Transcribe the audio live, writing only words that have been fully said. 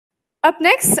Up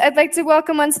next, I'd like to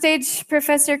welcome on stage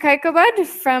Professor Kaykobad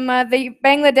from the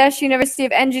Bangladesh University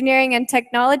of Engineering and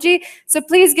Technology. So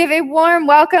please give a warm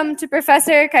welcome to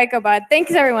Professor Kaykobad.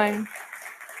 Thanks, everyone.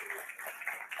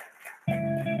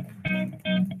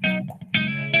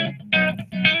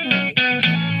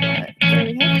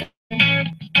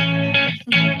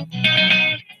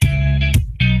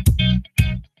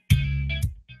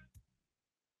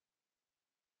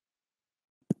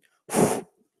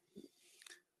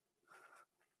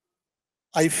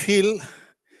 I feel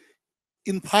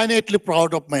infinitely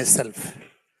proud of myself,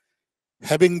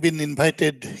 having been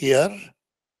invited here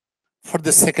for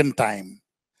the second time,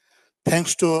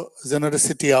 thanks to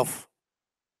generosity of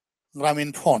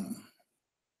Grameenphone.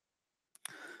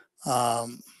 I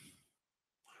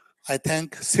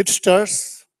thank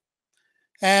Seedstars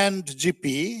and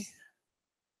GP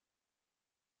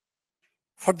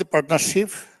for the partnership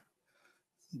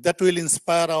that will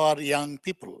inspire our young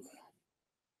people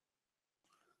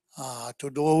to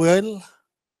do well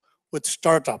with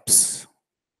startups.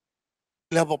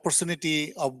 We'll have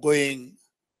opportunity of going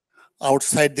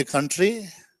outside the country,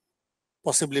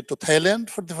 possibly to Thailand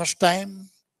for the first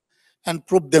time, and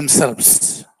prove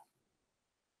themselves.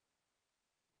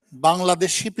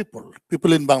 Bangladeshi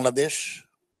people in Bangladesh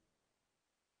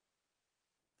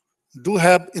do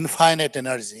have infinite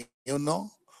energy, you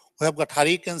know. We have got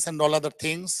hurricanes and all other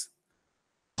things,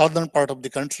 southern part of the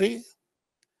country,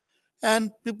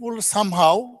 and people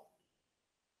somehow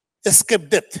escape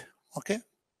death, okay?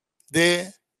 They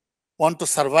want to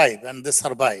survive and they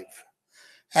survive.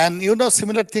 And you know,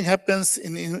 similar thing happens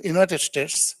in United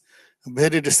States.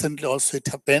 Very recently also it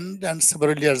happened and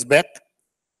several years back.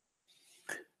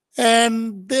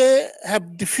 And they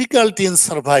have difficulty in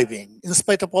surviving in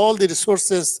spite of all the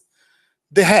resources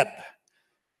they have.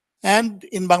 And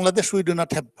in Bangladesh, we do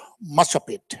not have much of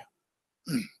it.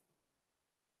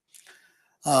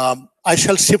 I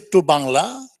shall shift to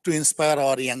Bangla to inspire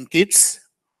our young kids.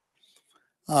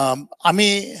 আমি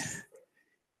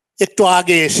একটু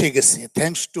আগে এসে গেছি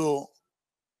thanks to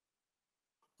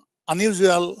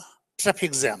unusual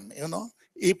traffic jam, you know.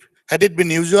 If had it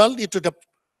been usual, it would have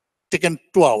taken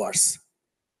 2 hours.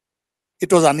 It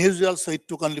was unusual, so it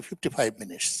took only 55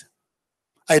 minutes.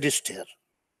 I reached here.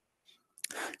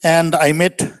 And I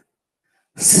met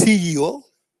CEO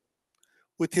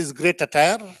with his great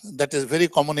attire that is very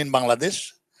common in Bangladesh.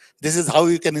 This is how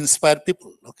you can inspire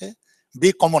people, okay? Be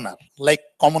commoner, like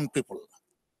common people.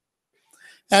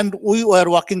 And we were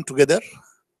walking together.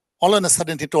 All of a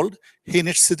sudden he told he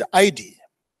needs his ID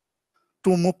to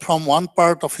move from one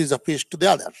part of his office to the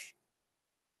other.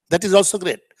 That is also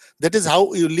great. That is how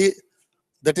you live.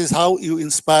 That is how you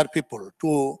inspire people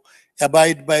to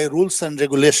abide by rules and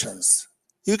regulations.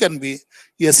 You can be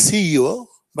a CEO,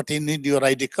 but you need your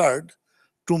ID card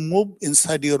to move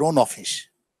inside your own office.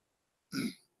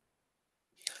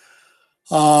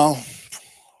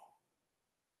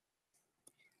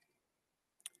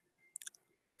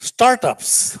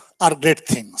 Startups are great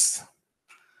things.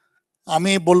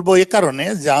 আমি বলবো এই কারণে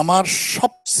যে আমার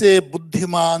সবচেয়ে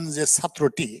বুদ্ধিমান যে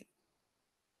ছাত্রটি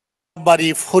বাড়ি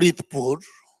ফরিদপুর,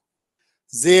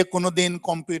 যে কোনোদিন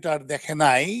কম্পিউটার দেখে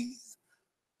নাই,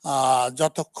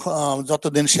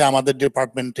 যতদিন সে আমাদের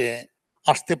ডিপার্টমেন্টে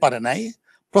আসতে পারে নাই,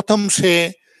 প্রথম সে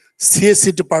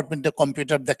সিএসসি ডিপার্টমেন্টে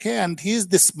কম্পিউটার দেখে, and he is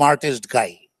the smartest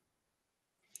guy.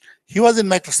 He was in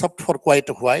Microsoft for quite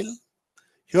a while.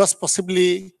 He was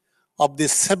possibly of the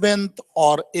 7th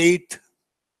or 8th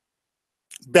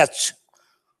batch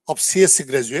of CSC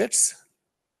graduates.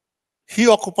 He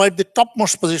occupied the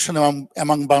topmost position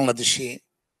among Bangladeshi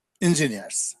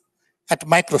engineers at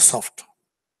Microsoft.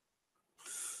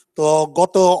 তো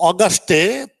গত অগাস্টে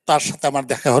তার সাথে আমার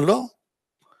দেখা হলো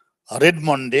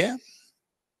রেডমন্ডে।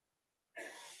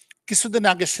 কিছুদিন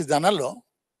আগে সে জানালো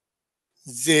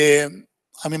যে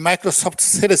আমি মাইক্রোসফট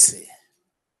ছেড়েছি,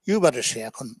 ইউবারে সে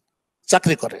এখন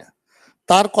চাকরি করে।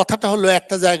 তার কথাটা হলো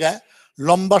একটা জায়গায়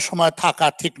লম্বা সময় থাকা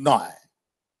ঠিক নয়,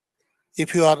 if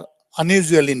you are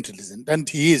unusually intelligent, and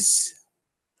he is.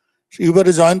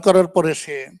 ইউবারে join করার পরে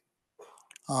সে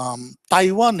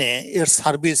তাইওয়ানে এর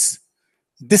সার্ভিস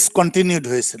ডিসকন্টিনিউড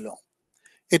হয়েছিল,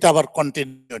 এটা আবার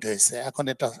কন্টিনিউড হয়েছে, এখন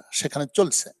এটা সেখানে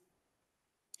চলছে।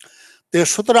 তো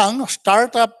সুতরাং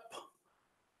start up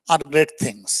are great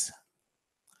things.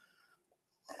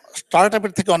 Start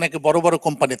আপের থেকে অনেকে বড় বড়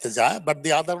কোম্পানিতে যায়, but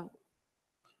the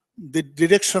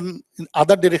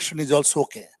other direction is also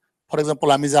okay. For example,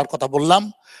 আমি যার কথা বললাম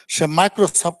সে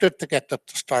মাইক্রোসফটের থেকে একটা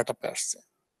স্টার্ট আপে আসছে।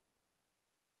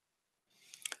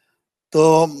 তো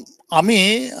আমি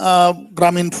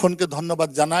গ্রামীণফোনকে ধন্যবাদ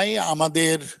জানাই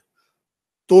আমাদের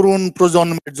তরুণ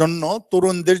প্রজন্মের জন্য,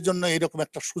 তরুণদের জন্য এরকম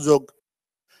একটা সুযোগ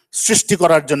সৃষ্টি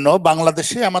করার জন্য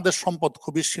বাংলাদেশে আমাদের সম্পদ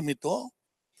খুবই সীমিত।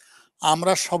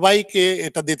 আমরা সবাইকে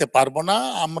এটা দিতে পারবো না।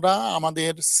 আমরা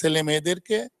আমাদের ছেলে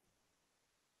মেয়েদেরকে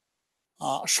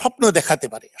স্বপ্ন দেখাতে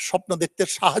পারি, স্বপ্ন দেখতে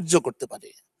সাহায্য করতে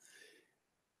পারি।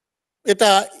 এটা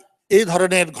এই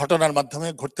ধরনের ঘটনার মাধ্যমে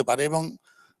ঘটতে পারে। এবং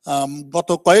গত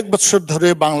কয়েক বছর ধরে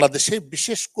বাংলাদেশে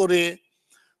বিশেষ করে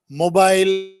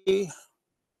মোবাইল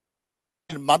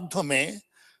মাধ্যমে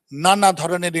নানা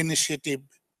ধরনের ইনিশিয়েটিভ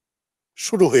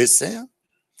শুরু হয়েছে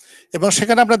এবং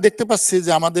সেখানে আমরা দেখতে পাচ্ছি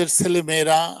যে আমাদের ছেলে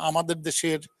মেয়েরা আমাদের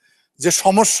দেশের যে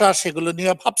সমস্যা সেগুলো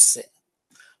নিয়ে ভাবছে।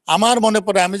 আমার মনে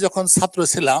পড়ে আমি যখন ছাত্র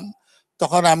ছিলাম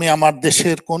তখন আমি আমার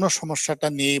দেশের কোনো সমস্যাটা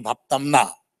নিয়ে ভাবতাম না,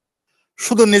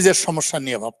 শুধু নিজের সমস্যা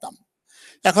নিয়ে ভাবতাম।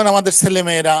 এখন আমাদের ছেলে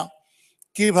মেয়েরা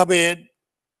কিভাবে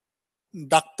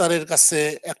ডাক্তারের কাছে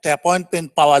একটা অ্যাপয়েন্টমেন্ট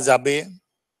পাওয়া যাবে,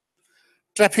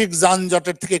 ট্রাফিক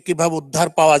যানজটের থেকে কিভাবে উদ্ধার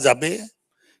পাওয়া যাবে,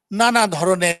 নানা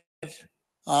ধরনের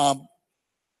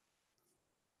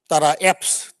তারা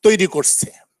অ্যাপস তৈরি করছে,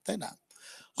 তাই না?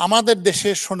 আমাদের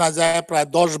দেশে শোনা যায় প্রায়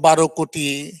 10-12 কোটি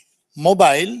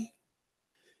মোবাইল,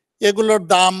 এগুলোর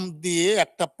দাম দিয়ে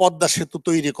একটা পদ্মা সেতু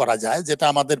তৈরি করা যায় যেটা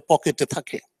আমাদের পকেটে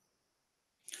থাকে।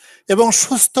 এবং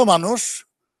সুস্থ মানুষ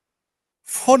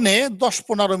ফোনে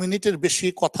 10-15 মিনিটের বেশি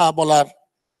কথা বলার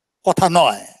কথা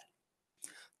নয়।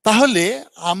 তাহলে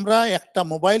আমরা একটা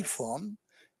মোবাইল ফোন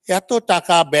এত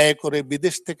টাকা ব্যয় করে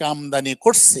বিদেশ থেকে আমদানি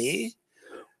করছি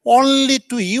only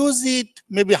to use it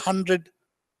maybe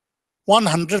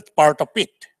 100th part of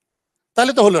it,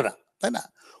 তাহলে তো হলো না, তাই না?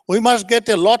 we must get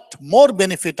a lot more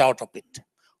benefit out of it,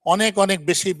 অনেক অনেক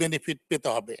বেশি বেনিফিট পেতে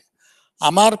হবে।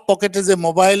 আমার পকেটে যে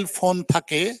মোবাইল ফোন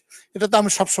থাকে এটা তো আমি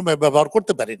সবসময় ব্যবহার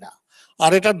করতে পারি না,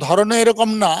 আর এটার ধরনও এরকম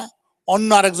না অন্য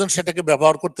আরেকজন সেটাকে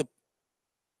ব্যবহার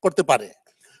করতে পারে।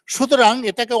 সুতরাং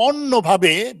এটাকে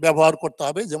অন্যভাবে ব্যবহার করতে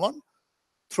হবে, যেমন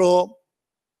থ্রো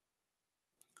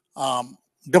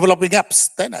ডেভেলপিং অ্যাপস,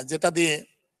 তাই না? যেটা দিয়ে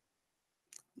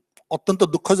অত্যন্ত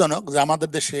দুঃখজনক যে আমাদের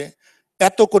দেশে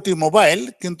এত কোটি মোবাইল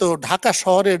কিন্তু ঢাকা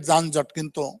শহরের যানজট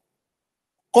কিন্তু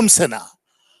কমছে না।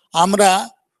 আমরা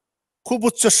খুব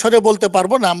উচ্চস্বরে বলতে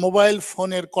পারবো না মোবাইল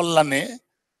ফোনের কল্যাণে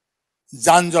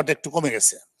যানজট একটু কমে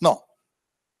গেছে, নো,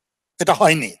 এটা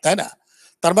হয়নি, তাই না?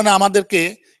 তার মানে আমাদেরকে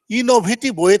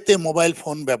ইনোভেটিভ ওয়েতে মোবাইল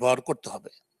ফোন ব্যবহার করতে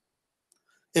হবে।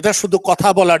 এটা শুধু কথা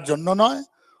বলার জন্য নয়,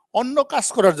 অন্য কাজ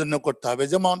করার জন্য করতে হবে।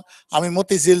 যেমন আমি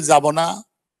মতিঝিল যাব না,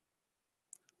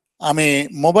 আমি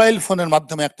মোবাইল ফোনের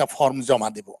মাধ্যমে একটা ফর্ম জমা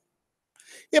দেব,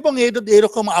 এবং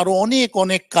এরকম আরো অনেক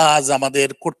অনেক কাজ আমাদের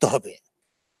করতে হবে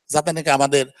যাতে নাকি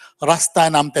আমাদের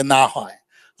রাস্তায় নামতে না হয়।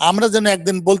 আমরা যেন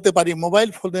একদিন বলতে পারি মোবাইল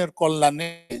ফোনের কল্যাণে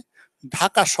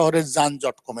ঢাকা শহরের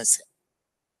যানজট কমেছে।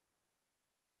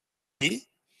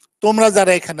 তোমরা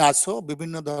যারা এখানে আছো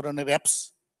বিভিন্ন ধরনের অ্যাপস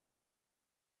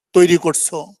তৈরি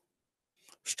করছো,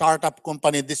 স্টার্ট আপ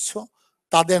কোম্পানি দিচ্ছ,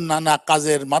 তাদের নানা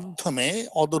কাজের মাধ্যমে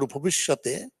অদূর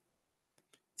ভবিষ্যতে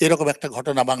এরকম একটা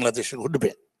ঘটনা বাংলাদেশে ঘটবে।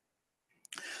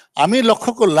 আমি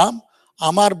লক্ষ্য করলাম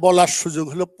আমার বলার সুযোগ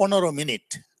হলো 15 মিনিট,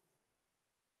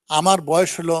 আমার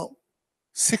বয়স হলো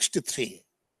 63।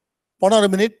 15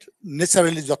 মিনিট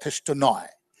ন্যাচারালি যথেষ্ট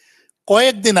নয়।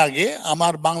 কয়েকদিন আগে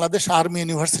আমার Bangladesh army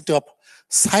university of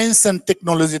science and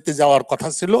টেকনোলজিতে যাওয়ার কথা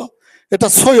ছিল, এটা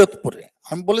সৈয়দপুরে।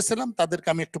 আমি বলেছিলাম তাদেরকে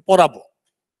আমি একটু পড়াবো।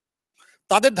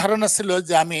 তাদের ধারণা ছিল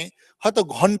যে আমি হয়তো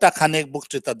ঘন্টা খানেক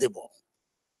বক্তৃতা দেব,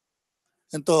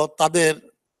 কিন্তু তাদের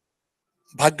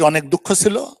ভাগ্যে অনেক দুঃখ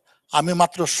ছিল, আমি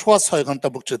মাত্র 6.25 ঘন্টা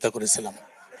বক্তৃতা করেছিলাম।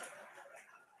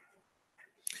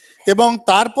 এবং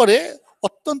তারপরে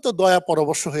অত্যন্ত দয়া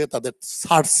পরবশ হয়ে তাদের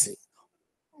ছাড়ছে।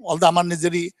 অলদা আমার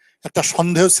নিজেরই একটা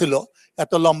সন্দেহ ছিল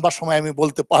এত লম্বা সময় আমি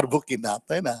বলতে পারবো কিনা,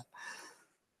 তাই না?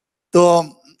 তো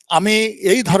আমি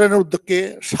এই ধরনের উদ্যোগকে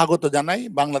স্বাগত জানাই।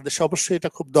 বাংলাদেশে অবশ্যই এটা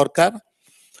খুব দরকার।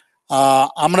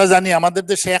 আমরা জানি আমাদের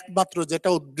দেশে একমাত্র যেটা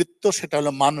উদ্বৃত্ত সেটা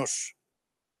হলো মানুষ।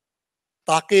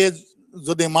 তাকে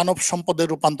যদি মানব সম্পদে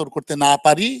রূপান্তর করতে না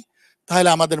পারি তাহলে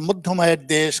আমাদের মধ্যম আয়ের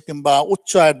দেশ কিংবা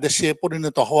উচ্চ আয়ের দেশে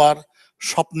পরিণত হওয়ার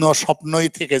স্বপ্নই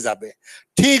থেকে যাবে।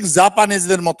 ঠিক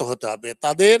জাপানিজদের মতো হতে হবে,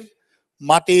 তাদের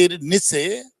মাটির নিচে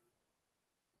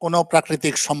কোনো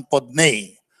প্রাকৃতিক সম্পদ নেই,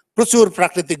 প্রচুর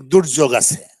প্রাকৃতিক দুর্যোগ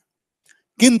আছে,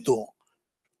 কিন্তু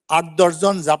 8-10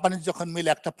 জন জাপানিজ যখন মিলে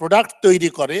একটা প্রোডাক্ট তৈরি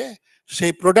করে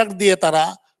সেই প্রোডাক্ট দিয়ে তারা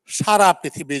সারা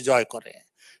পৃথিবী জয় করে।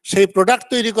 সেই প্রোডাক্ট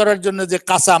তৈরি করার জন্য যে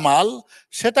কাঁচামাল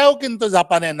সেটাও কিন্তু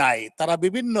জাপানে নাই, তারা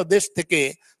বিভিন্ন দেশ থেকে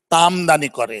তা আমদানি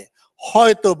করে,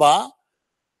 হয়তো বা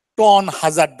টন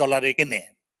 $1000 কিনে।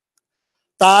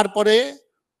 তারপরে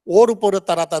ওর উপরে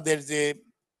তারা তাদের যে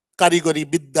কারিগরি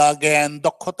বিদ্যা, জ্ঞান,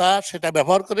 দক্ষতা সেটা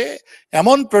ব্যবহার করে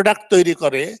এমন প্রোডাক্ট তৈরি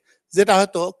করে যেটা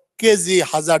হয়তো কেজি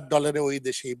 $1000 ওই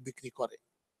দেশে বিক্রি করে।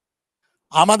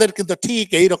 আমাদের কিন্তু ঠিক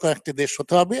এইরকম একটি দেশ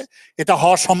হতে হবে। এটা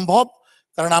হওয়া সম্ভব,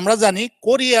 কারণ আমরা জানি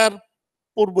কোরিয়ার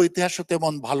পূর্ব ইতিহাস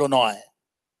তেমন ভালো নয়,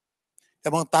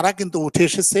 এবং তারা কিন্তু উঠে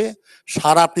এসেছে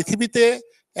সারা পৃথিবীতে।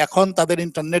 এখন তাদের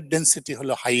ইন্টারনেট ডেন্সিটি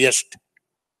হলো হাইয়েস্ট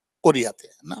কোরিয়াতে,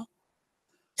 না?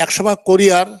 একসময়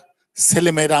কোরিয়ার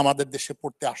ছেলেমেয়েরা আমাদের দেশে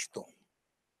পড়তে আসতো,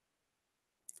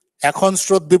 এখন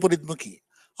স্রোত বিপরীতমুখী।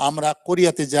 আমরা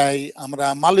কোরিয়াতে যাই, আমরা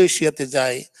মালয়েশিয়াতে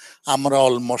যাই, আমরা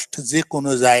অলমোস্ট যে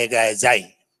কোনো জায়গায় যাই।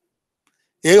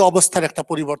 এই অবস্থার একটা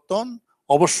পরিবর্তন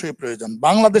অবশ্যই প্রয়োজন।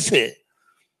 বাংলাদেশে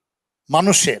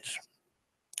মানুষের,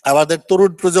 আমাদের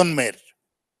তরুণ প্রজন্মের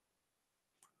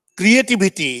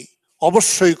ক্রিয়েটিভিটি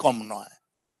অবশ্যই কম নয়।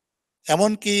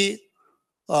 এমনকি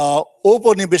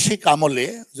ঔপনিবেশিক আমলে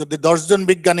যদি 10 জন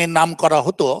বিজ্ঞানীর নাম করা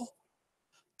হতো,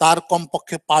 তার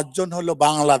কমপক্ষে 5 জন হলো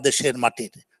বাংলাদেশের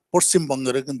মাটির,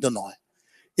 পশ্চিমবঙ্গের কিন্তু নয়।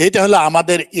 এটা হলো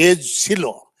আমাদের এজ ছিল,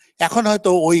 এখন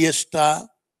হয়তো ওই এজটা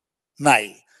নাই।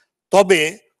 তবে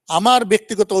আমার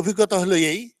ব্যক্তিগত অভিজ্ঞতা হলো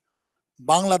এই,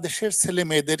 বাংলাদেশের ছেলে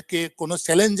মেয়েদেরকে কোনো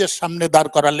চ্যালেঞ্জের সামনে দাঁড়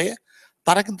করালে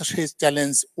তারা কিন্তু সেই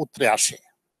চ্যালেঞ্জ উতরে আসে,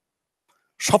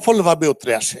 সফলভাবে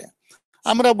উতরে আসে।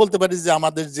 আমরা বলতে পারি যে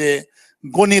আমাদের যে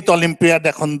গণিত অলিম্পিয়াড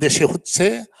এখন দেশে হচ্ছে,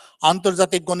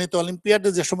 আন্তর্জাতিক গণিত অলিম্পিয়াডে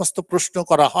যে সমস্ত প্রশ্ন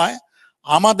করা হয়,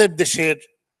 আমাদের দেশের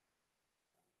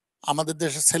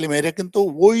ছেলেমেয়েরা কিন্তু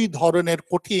ওই ধরনের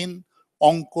কঠিন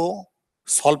অঙ্ক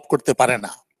সলভ করতে পারে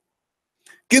না।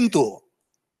 কিন্তু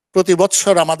প্রতি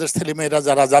বছর আমাদের ছেলেমেয়েরা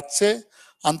যারা যাচ্ছে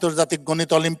আন্তর্জাতিক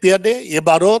গণিত অলিম্পিয়াডে,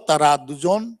 এবারও তারা 2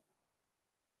 জন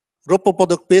রৌপ্য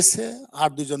পদক পেয়েছে আর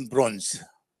 2 জন ব্রোঞ্জ।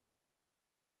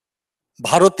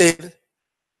 ভারতের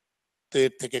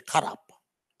এর থেকে খারাপ।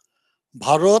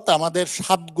 ভারত আমাদের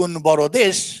 7 গুণ বড়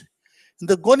দেশ,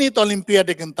 কিন্তু গণিত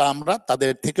অলিম্পিয়াডে কিন্তু আমরা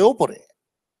তাদের থেকে উপরে।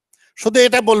 শুধু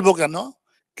এটা বলবো কেন,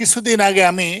 কিছুদিন আগে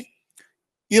আমি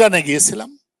ইরানে গিয়েছিলাম,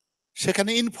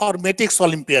 সেখানে ইনফরমেটিক্স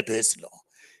অলিম্পিয়াড হয়েছিল।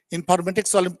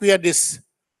 Informatics olympiad is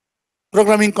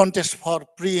programming contest for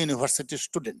pre university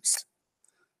students.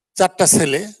 4টা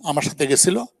ছেলে আমার সাথে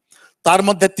গেছিল, তার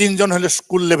মধ্যে 3 জন হলো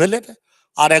স্কুল লেভেলের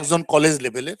আর 1 জন কলেজ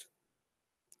লেভেলের।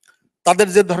 তাদের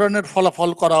যে ধরনের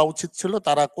ফলাফল করা উচিত ছিল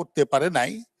তারা করতে পারে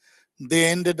নাই। দে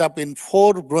এন্ডেড আপ ইন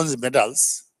 4 ব্রোঞ্জ মেডালস।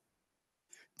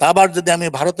 তা আবার যদি আমি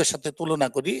ভারতের সাথে তুলনা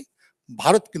করি,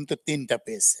 ভারত কিন্তু 3টা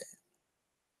পেয়েছে,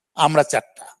 আমরা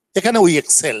 4টা। এখানে উই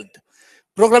এক্সেলড।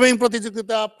 প্রোগ্রামিং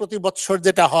প্রতিযোগিতা প্রতি বছর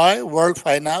যেটা হয়, ওয়ার্ল্ড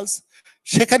ফাইনালস,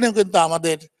 সেখানেও কিন্তু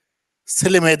আমাদের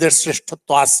ছেলে মেয়েদের শ্রেষ্ঠত্ব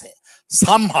আছে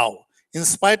somehow, in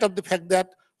spite of the fact that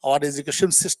our education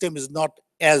system is not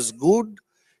as good,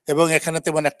 এবং এখানে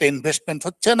তেমন একটা ইনভেস্টমেন্ট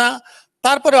হচ্ছে না।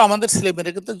 তারপরে আমাদের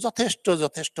ছেলেমেয়েরা কিন্তু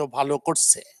যথেষ্ট ভালো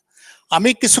করছে। আমি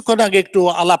কিছুক্ষণ আগে একটু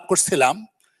আলাপ করছিলাম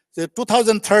যে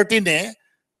 2013-এ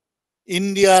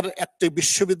ইন্ডিয়ার একটি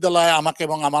বিশ্ববিদ্যালয়ে আমাকে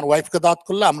এবং আমার ওয়াইফকে দাওয়াত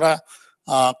করলে আমরা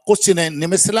কোচিনে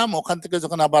নেমেছিলাম। ওখান থেকে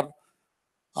যখন আবার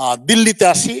দিল্লিতে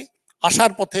আসি,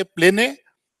 আসার পথে প্লেনে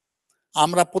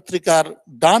আমরা পত্রিকার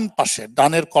ডান পাশে,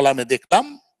 ডানের কলামে দেখলাম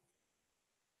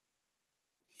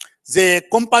যে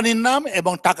কোম্পানির নাম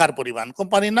এবং টাকার পরিমাণ।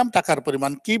 কোম্পানির নাম, টাকার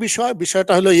পরিমাণ। কি বিষয়?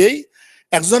 বিষয়টা হলো এই,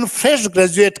 একজন ফ্রেশ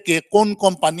গ্রাজুয়েটকে কোন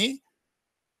কোম্পানি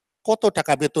কত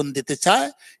টাকা বেতন দিতে চায়,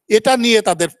 এটা নিয়ে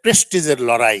তাদের প্রেস্টিজের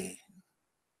লড়াই।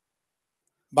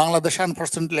 বাংলাদেশ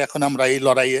আনফরচুনেটলি এখন আমরা এই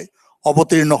লড়াইয়ে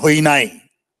অবতীর্ণ হই নাই,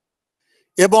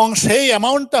 এবং সেই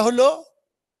অ্যামাউন্টটা হলো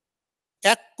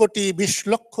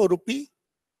 1,20,00,000 রুপি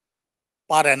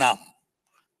পার অ্যানাম।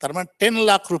 তার মানে 10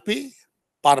 lakh rupee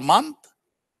per month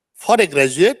for a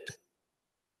graduate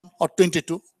or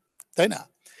 22, তাই না?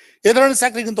 এ ধরনের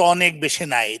চাকরি কিন্তু অনেক বেশি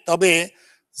নাই। তবে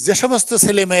যে সমস্ত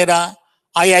ছেলে মেয়েরা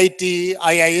IIT,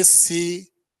 IISc,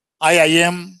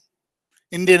 IIM,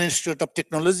 Indian institute of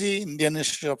technology, Indian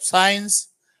institute of science,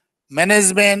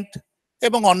 management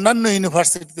এবং অন্যান্য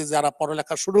ইউনিভার্সিটিতে যারা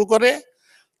পড়ালেখা শুরু করে,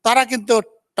 তারা কিন্তু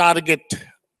টার্গেট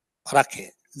রাখে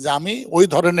যে আমি ওই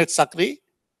ধরনের চাকরি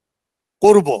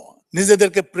করব,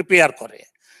 নিজেদেরকে প্রিপেয়ার করে।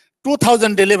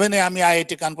 2011-এ আমি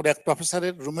আইআইটি কানপুরে এক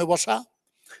প্রফেসরের রুমে বসা,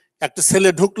 একটা ছেলে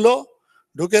ঢুকলো,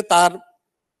 ঢুকে তার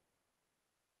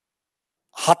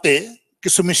হাতে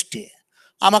কিছু মিষ্টি,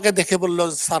 আমাকে দেখে বললো,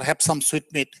 sir have some sweet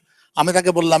meat. আমি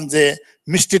তাকে বললাম যে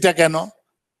মিষ্টিটা কেন?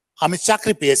 আমি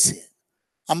চাকরি পেয়েছি।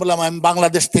 আমি বললাম আমি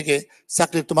বাংলাদেশ থেকে,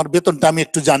 চাকরি, তোমার বেতনটা আমি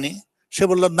একটু জানি। সে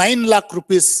বললো 9 লাখ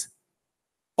রুপিস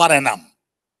পার অ্যানাম,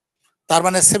 তার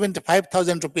মানে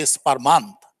 75,000 rupees per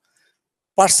month.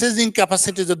 Purchasing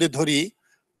capacity যদি ধরি,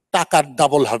 টাকার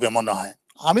ডাবল হবে মনে হয়।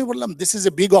 আমি বললাম this is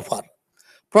a big offer.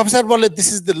 Professor বলে this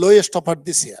is the lowest offer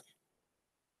this year.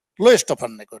 Lowest offer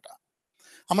নাকি ওটা?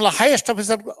 আমি বললাম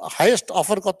হাইয়েস্ট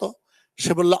অফার কত?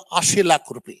 সে বললো 80 lakh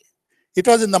rupee. It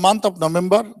was in the month of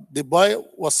November. The boy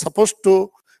was supposed to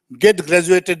get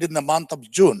graduated in the month of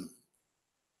June.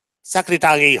 চাকরিটা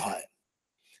আগেই হয়।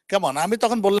 কেমন? আমি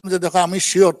তখন বললাম যে দেখো আমি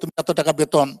শিওর তুমি এত টাকা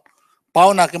বেতন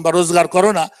পাও না কিংবা রোজগার করো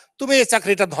না, তুমি এই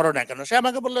চাকরিটা ধরো না কেন? সে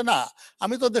আমাকে বললো না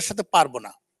আমি তো ওদের সাথে পারবো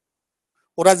না,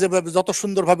 ওরা যেভাবে যত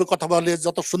সুন্দরভাবে কথা বলে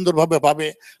যত সুন্দরভাবে ভাবে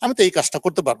আমি তো এই কাজটা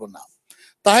করতে পারবো না।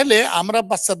 তাহলে আমরা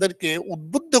বাচ্চাদেরকে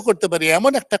উদ্বুদ্ধ করতে পারি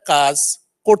এমন একটা কাজ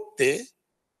করতে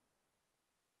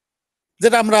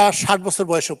যেটা আমরা 60 বছর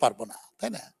বয়সেও পারবো না, তাই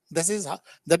না?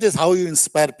 That is how you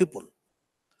inspire people.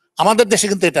 আমাদের দেশে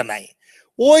কিন্তু এটা নাই।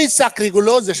 ওই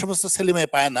চাকরিগুলো যে সমস্ত ছেলে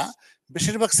মেয়ে পায় না,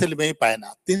 বেশিরভাগ ছেলে মেয়ে পায় না।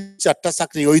 3-4টা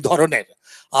চাকরি ওই ধরনের,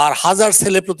 আর হাজার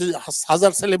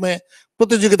ছেলে মেয়ে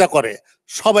প্রতিযোগিতা করে,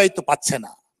 সবাই তো পাচ্ছে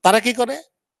না। তারা কি করে?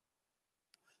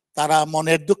 তারা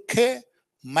মনের দুঃখে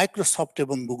মাইক্রোসফট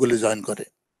এবং গুগলে জয়েন করে।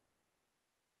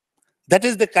 That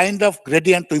is the kind of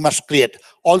gradient we must create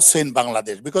also in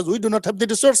Bangladesh because we do not have the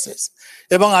resources.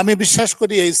 এবং আমি বিশ্বাস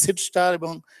করি এই সিডস্টার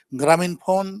এবং গ্রামীণ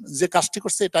ফোন যে কাজটি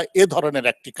করছে এটা এ ধরনের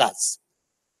একটি কাজ,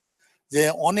 যে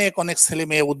অনেক অনেক ছেলে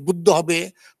মেয়ে উদ্বুদ্ধ হবে,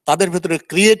 তাদের ভিতরে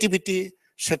ক্রিয়েটিভিটি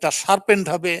সেটা শার্পেন্ড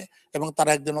হবে এবং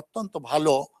তারা একদিন অত্যন্ত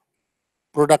ভালো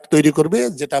প্রোডাক্ট তৈরি করবে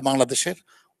যেটা বাংলাদেশের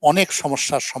অনেক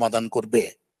সমস্যার সমাধান করবে।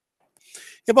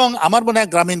 এবং আমার মনে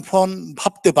হয় গ্রামীণ ফোন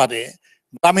ভাবতে পারে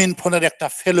গ্রামীণ ফোনের একটা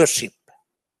ফেলোশিপ,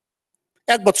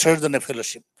 1 বছরের জন্য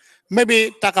ফেলোশিপ, মেবি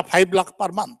টাকা 5 lakh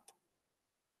per month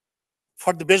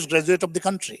for the best graduate of the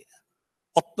country.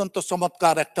 অত্যন্ত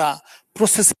চমৎকার একটা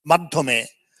প্রসেসের মাধ্যমে,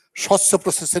 স্বচ্ছ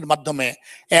প্রসেসের মাধ্যমে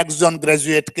একজন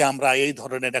গ্রাজুয়েটকে আমরা এই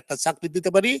ধরনের একটা চাকরি দিতে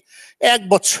পারি 1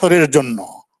 বছরের জন্য।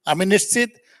 আমি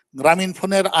নিশ্চিত গ্রামীণ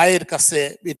ফোনের আয়ের কাছে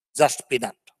ইট জাস্ট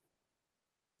পিনাট।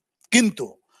 কিন্তু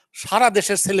সারা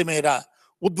দেশের ছেলে মেয়েরা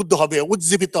উদ্বুদ্ধ হবে,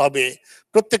 উজ্জীবিত হবে,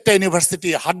 প্রত্যেকটা ইউনিভার্সিটি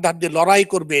হাড্ডাহাড্ডি লড়াই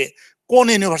করবে কোন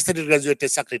ইউনিভার্সিটির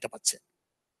গ্রাজুয়েটের চাকরিটা পাচ্ছে।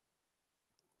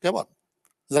 কেমন?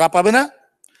 যারা পাবে না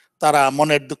তারা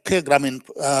মনের দুঃখে গ্রামীণ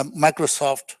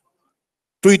মাইক্রোসফট,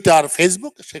 টুইটার,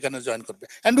 ফেসবুক সেখানে জয়েন করবে।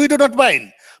 And we do not mind.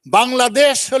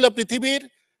 Bangladesh হলো পৃথিবীর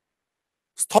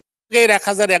স্থলের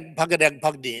 1001 ভাগের 1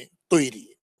 ভাগ নিয়ে তৈরি,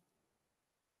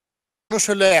 মানুষ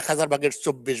হলো 1000 ভাগের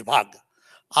 24 ভাগ।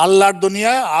 আল্লাহর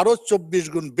দুনিয়ায় আরো 24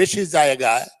 গুণ বেশি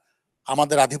জায়গায়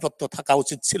আমাদের আধিপত্য থাকা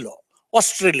উচিত ছিল।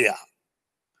 অস্ট্রেলিয়া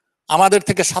আমাদের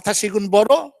থেকে 87 গুণ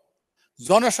বড়,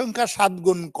 জনসংখ্যা 7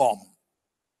 গুণ কম।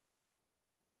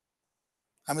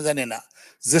 আমি জানি না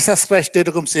জিসাস ক্রাইস্ট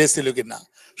এরকম চেয়েছিল কিনা।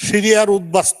 সিরিয়ার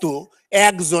উদ্বাস্তু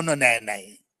একজনও নেয় নাই।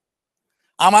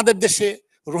 আমাদের দেশে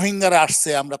রোহিঙ্গারা আসছে,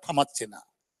 আমরা থামাচ্ছি না।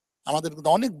 আমাদের কিন্তু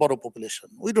অনেক বড় population,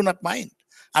 we do not mind.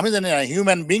 আমি জানি না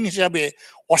হিউম্যান বিং হিসাবে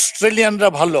অস্ট্রেলিয়ানরা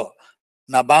ভালো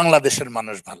না বাংলাদেশের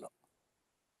মানুষ ভালো,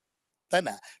 তাই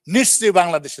না? নিশ্চয়ই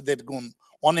বাংলাদেশিদের গুণ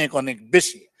অনেক অনেক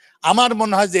বেশি। আমার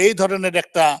মনে হয় যে এই ধরনের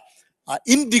একটা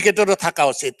ইন্ডিকেটরও থাকা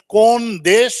উচিত, কোন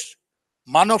দেশ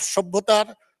মানব সভ্যতার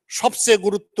সবচেয়ে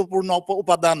গুরুত্বপূর্ণ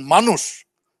উপাদান মানুষ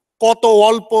কত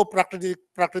অল্প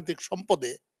প্রাকৃতিক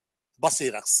সম্পদে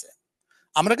বাঁচিয়ে রাখছে।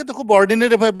 আমরা কিন্তু খুব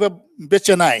অর্ডিনারি ভাবে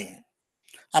বেঁচে নাই,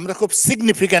 আমরা খুব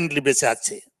সিগনিফিক্যান্টলি বেঁচে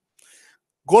আছি।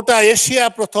 গোটা এশিয়া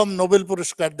প্রথম নোবেল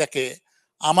পুরস্কার দেখে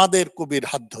আমাদের কবির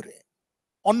হাত ধরে,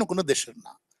 অন্য কোনো দেশের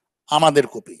না, আমাদের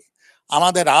কবি।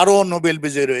 আমাদের আরো নোবেল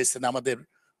বিজয়ী রয়েছেন, আমাদের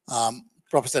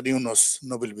প্রফেসর ইউনুস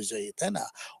নোবেল বিজয়ী, তাই না?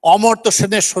 অমর্ত্য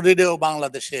সেনের শরীরেও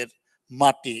বাংলাদেশের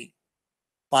মাটি,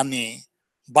 পানি,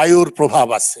 বায়ুর প্রভাব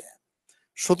আছে।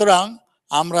 সুতরাং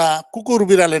আমরা কুকুর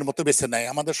বিড়ালের মতো বেঁচে নাই,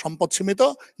 আমাদের সম্পদ সীমিত,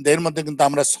 এর মধ্যে কিন্তু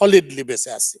আমরা সলিডলি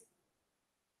বেঁচে আছি।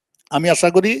 আমি আশা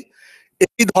করি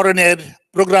এই ধরনের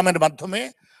প্রোগ্রামের মাধ্যমে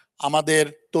আমাদের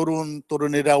তরুণ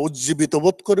তরুণীরা উজ্জীবিত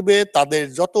বোধ করবে, তাদের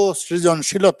যত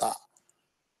সৃজনশীলতা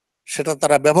সেটা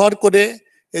তারা ব্যবহার করে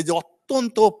এই যে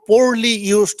অত্যন্ত পোরলি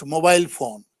ইউজড মোবাইল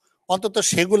ফোন অন্তত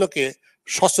সেগুলোকে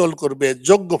সচল করবে,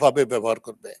 যোগ্যভাবে ব্যবহার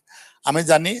করবে। আমি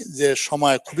জানি যে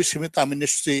সময় খুবই সীমিত, আমি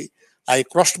নিশ্চয়ই আই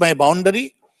ক্রসড মাই বাউন্ডারি,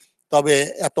 তবে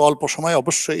এত অল্প সময়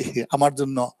অবশ্যই আমার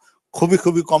জন্য খুবই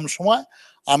খুবই কম সময়।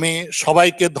 আমি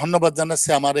সবাইকে ধন্যবাদ জানাচ্ছি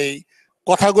আমার এই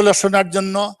কথাগুলো শোনার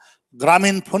জন্য।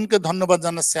 গ্রামীণ ফোনকে ধন্যবাদ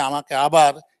জানাচ্ছি আমাকে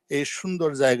আবার এই সুন্দর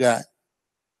জায়গায়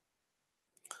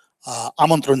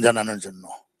আমন্ত্রণ জানানোর জন্য।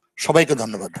 সবাইকে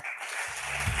ধন্যবাদ।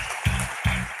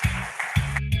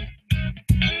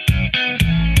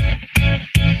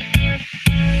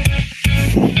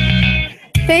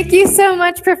 Thank you so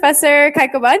much, Professor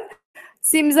Kaykobad.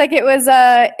 Seems like it was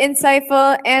insightful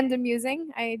and amusing.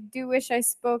 I do wish I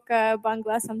spoke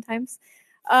Bangla sometimes.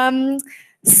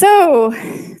 So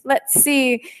let's see,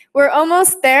 we're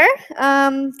almost there.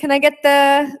 Can I get the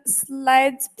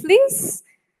slides, please?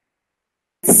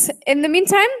 In the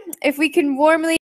meantime, if we can warmly